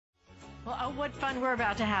Well, oh, what fun we're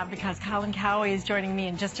about to have, because Colin Cowie is joining me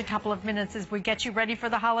in just a couple of minutes as we get you ready for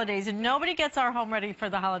the holidays. And nobody gets our home ready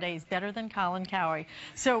for the holidays better than Colin Cowie.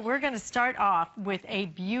 So we're going to start off with a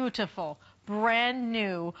beautiful, brand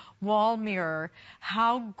new wall mirror.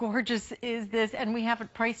 How gorgeous is this? And we have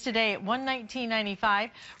it priced today at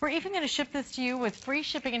 $119.95. We're even going to ship this to you with free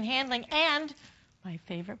shipping and handling, and my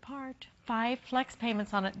favorite part, 5 flex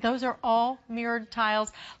payments on it. Those are all mirrored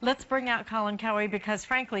tiles. Let's bring out Colin Cowie, because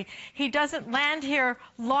frankly, he doesn't land here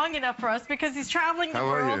long enough for us because he's traveling the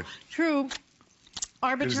world. True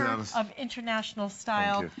arbiter of international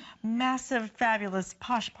style, massive, fabulous,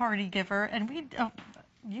 posh party giver. And we,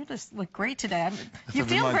 you just look great today. You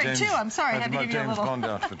feel great too. I'm sorry, I had to give you a little. Bond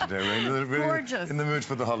outfit today. Really gorgeous. In the mood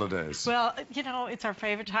for the holidays. Well, you know, it's our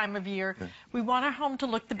favorite time of year. Yeah. We want our home to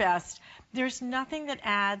look the best. There's nothing that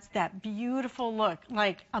adds that beautiful look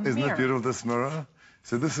like a mirror. Isn't it beautiful, this mirror?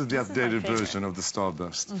 So this is the updated version of the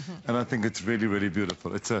Starburst. And I think it's really, really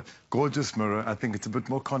beautiful. It's a gorgeous mirror. I think it's a bit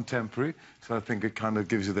more contemporary. So I think it kind of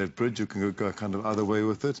gives you that bridge. You can go kind of other way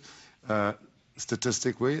with it.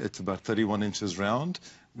 Statistically, it's about 31 inches round.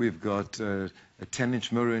 We've got a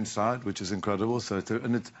 10-inch mirror inside, which is incredible. So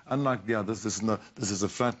it's unlike the others. This is a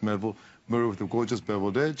flat mirror with a gorgeous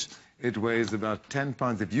beveled edge. It weighs about 10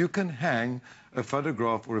 pounds. If you can hang a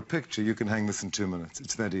photograph or a picture, you can hang this in 2 minutes.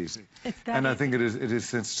 It's that easy. I think it is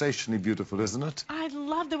sensationally beautiful, isn't it? I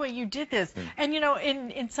love the way you did this. Yeah. And you know,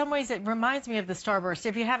 in some ways it reminds me of the Starburst.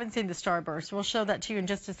 If you haven't seen the Starburst, we'll show that to you in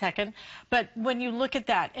just a second. But when you look at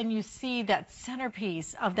that and you see that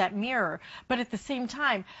centerpiece of that mirror, but at the same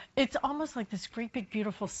time, it's almost like this great big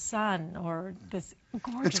beautiful sun, or this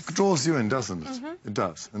gorgeous... It draws you in, doesn't it? It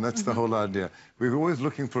does. And that's the whole idea. We're always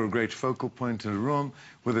looking for a great focal point in a room,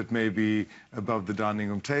 whether it may be above the dining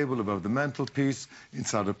room table, above the mantelpiece,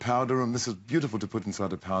 inside a powder room. This is beautiful to put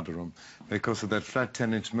inside a powder room. Because of that flat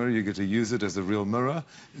 10-inch mirror, you get to use it as a real mirror.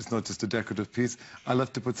 It's not just a decorative piece. I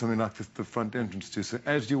love to put something like this at the front entrance too. So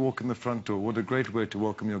as you walk in the front door, what a great way to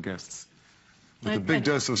welcome your guests. With a big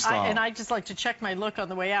dose of style. And I just like to check my look on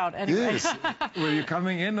the way out anyway. Yes. Whether you're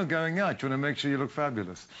coming in or going out, you want to make sure you look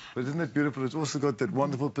fabulous. But isn't it beautiful? It's also got that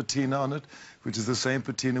wonderful patina on it, which is the same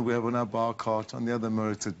patina we have on our bar cart. On the other mirror,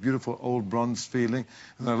 it's a beautiful old bronze feeling.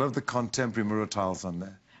 And I love the contemporary mirror tiles on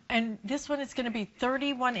there. And this one is going to be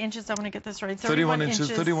 31 inches. I want to get this right. 31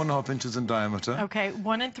 inches, 31.5 inches in diameter. Okay,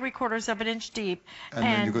 1 3/4 of an inch deep. And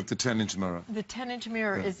then you've got the 10-inch mirror. The 10-inch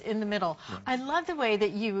mirror is in the middle. Yeah. I love the way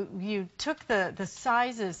that you took the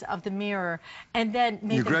sizes of the mirror and then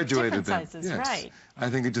made them different sizes. Yes. Right. I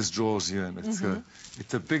think it just draws you in.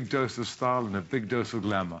 It's a big dose of style and a big dose of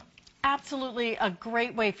glamour. Absolutely a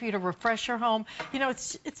great way for you to refresh your home. You know,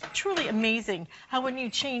 it's truly amazing how when you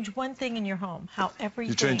change one thing in your home, how everything...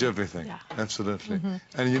 You change everything. Yeah. Absolutely.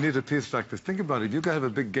 And you need a piece like this. Think about it. You can have a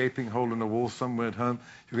big gaping hole in a wall somewhere at home.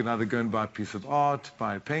 You can either go and buy a piece of art,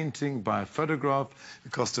 buy a painting, buy a photograph.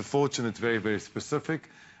 It costs a fortune. It's very, very specific.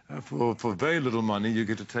 For very little money, you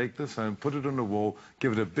get to take this home, put it on the wall,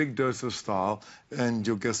 give it a big dose of style, and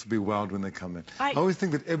your guests will be wowed when they come in. I always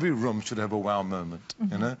think that every room should have a wow moment,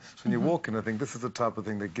 you know? So when you walk in, I think this is the type of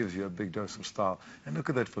thing that gives you a big dose of style. And look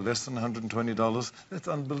at that, for less than $120, that's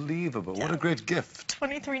unbelievable. What a great gift.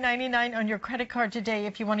 $23.99 on your credit card today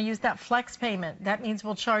if you want to use that flex payment. That means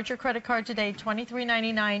we'll charge your credit card today,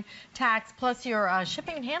 $23.99 tax, plus your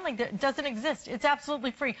shipping and handling that doesn't exist. It's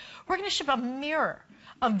absolutely free. We're going to ship a mirror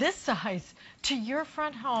of this size to your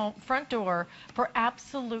front door for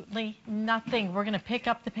absolutely nothing. We're going to pick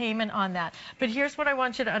up the payment on that. But here's what I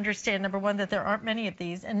want you to understand. Number one, that there aren't many of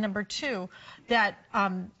these. And number two, that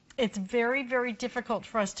it's very, very difficult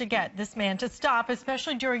for us to get this man to stop,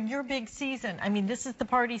 especially during your big season. I mean, this is the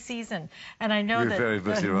party season, and I know you're very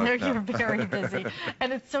busy right now. You're very busy,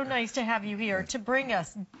 and it's so nice to have you here to bring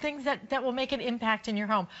us things that will make an impact in your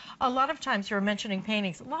home. A lot of times, you were mentioning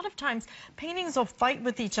paintings. A lot of times, paintings will fight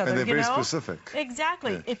with each other. And they're very specific.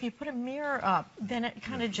 Exactly. Yeah. If you put a mirror up, then it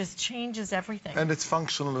kind of just changes everything. And it's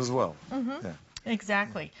functional as well. Yeah.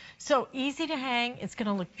 Exactly. So easy to hang. It's going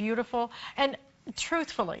to look beautiful. And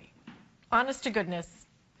truthfully, honest to goodness,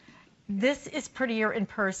 this is prettier in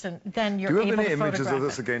person than you're able to photograph. Do you have any images of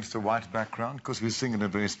this against a white background? Because we're seeing in a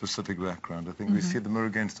very specific background. I think we see the mirror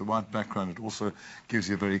against a white background. It also gives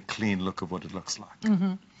you a very clean look of what it looks like.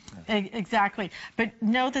 Yeah. Exactly. But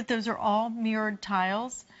know that those are all mirrored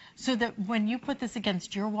tiles, so that when you put this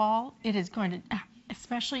against your wall, it is going to,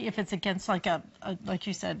 especially if it's against like like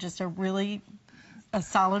you said, just a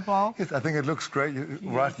solid wall? Yes, I think it looks great.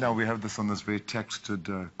 Right now we have this on this very textured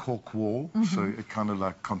cork wall, so it kind of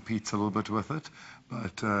like competes a little bit with it.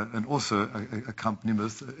 But, and also a company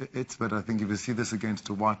myth, it's better, I think, if you see this against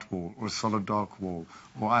a white wall or a solid dark wall,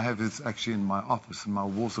 or I have this actually in my office and my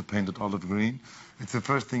walls are painted olive green. It's the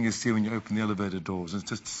first thing you see when you open the elevator doors. It's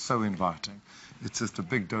just so inviting. It's just a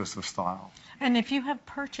big dose of style. And if you have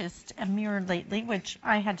purchased a mirror lately, which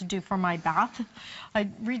I had to do for my bath, I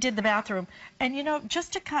redid the bathroom, and you know,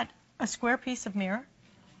 just to cut a square piece of mirror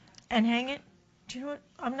and hang it, do you know what?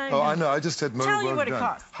 I'm not even... Oh, I know. I just had mirror tell you work what it done.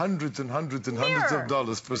 costs. Hundreds and hundreds and hundreds of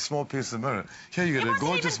dollars for a small piece of mirror. Here you get a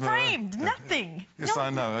gorgeous mirror. Framed, nothing. Yes, No. I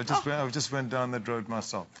know. I just went down that road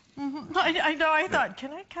myself. I know. I thought,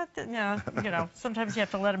 can I cut that? Yeah, you know, sometimes you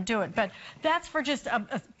have to let them do it. But that's for just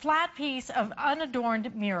a flat piece of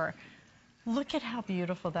unadorned mirror. Look at how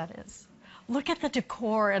beautiful that is. Look at the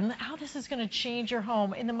decor and how this is going to change your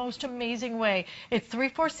home in the most amazing way. It's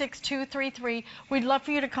 346-233. We'd love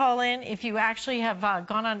for you to call in. If you actually have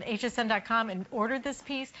gone on hsn.com and ordered this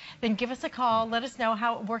piece, then give us a call. Let us know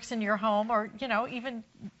how it works in your home, or, you know, even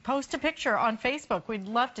post a picture on Facebook. We'd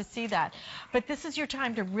love to see that. But this is your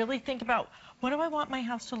time to really think about, what do I want my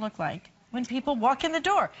house to look like when people walk in the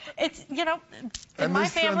door? It's, you know, in my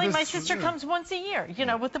family, my sister comes once a year, you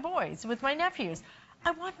know, with the boys, with my nephews. I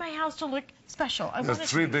want my house to look special. There's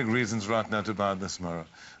three big reasons right now to buy this mirror.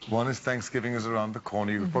 One is Thanksgiving is around the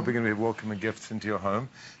corner. You're probably going to be welcoming gifts into your home.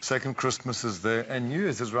 Second, Christmas is there, and New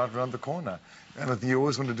Year's is right around the corner. And I think you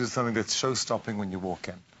always want to do something that's show-stopping when you walk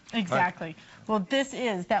in. Exactly. Right? Well, this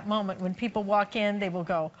is that moment when people walk in, they will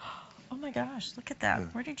go, oh my gosh, look at that. Yeah.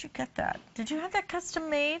 Where did you get that? Did you have that custom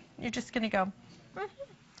made? You're just going to go,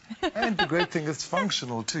 And the great thing, it's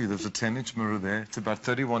functional too. There's a 10-inch mirror there. It's about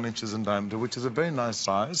 31 inches in diameter, which is a very nice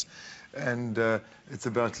size. And it's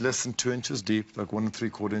about less than 2 inches deep, like 1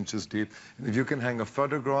 3/4 inches deep. And if you can hang a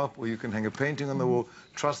photograph or you can hang a painting on the wall,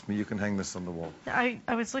 trust me, you can hang this on the wall. I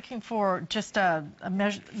was looking for just a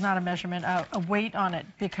weight on it,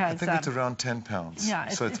 because... I think it's around 10 pounds. Yeah,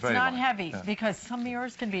 so it's very not heavy, yeah. Because some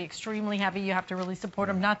mirrors can be extremely heavy. You have to really support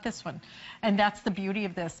them, not this one. And that's the beauty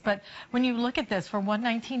of this. But when you look at this for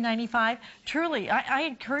 $119.95, truly, I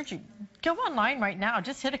encourage you, go online right now.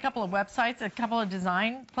 Just hit a couple of websites, a couple of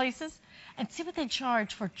design places, and see what they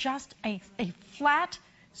charge for just a flat,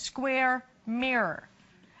 square mirror.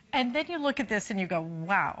 And then you look at this and you go,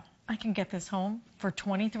 wow, I can get this home for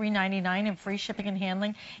 $23.99 and free shipping and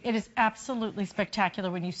handling. It is absolutely spectacular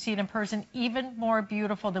when you see it in person, even more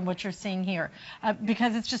beautiful than what you're seeing here,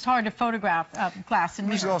 because it's just hard to photograph glass and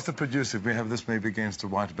mirror. We should ask the producer if we have this maybe against a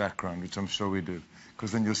white background, which I'm sure we do,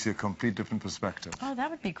 because then you'll see a complete different perspective. Oh,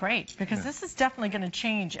 that would be great, because this is definitely going to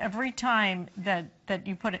change every time that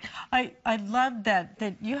you put it. I love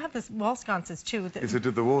that you have this wall sconces too. Yes, we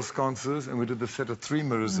did the wall sconces, and we did the set of 3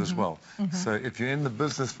 mirrors as well. So if you're in the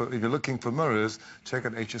business, if you're looking for mirrors, check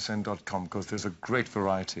out hsn.com, because there's a great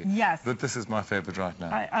variety. Yes. But this is my favorite right now.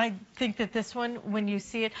 I think that this one, when you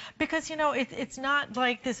see it, because, you know, it's not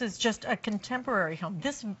like this is just a contemporary home.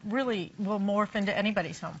 This really will morph into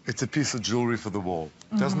anybody's home. It's a piece of jewelry for the wall.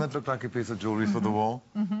 Doesn't that look like a piece of jewelry for the wall?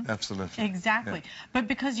 Absolutely. Exactly. Yeah. But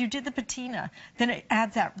because you did the patina, then it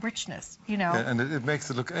adds that richness, you know. Yeah, and it makes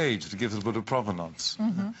it look aged. It gives it a bit of provenance.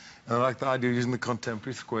 And I like the idea of using the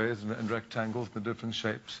contemporary squares and rectangles, the different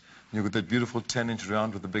shapes. And you've got that beautiful 10-inch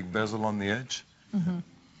round with the big bezel on the edge.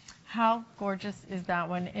 How gorgeous is that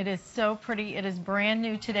one? It is so pretty. It is brand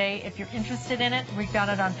new today. If you're interested in it, we've got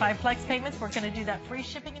it on 5 flex payments. We're going to do that free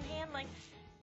shipping and handling.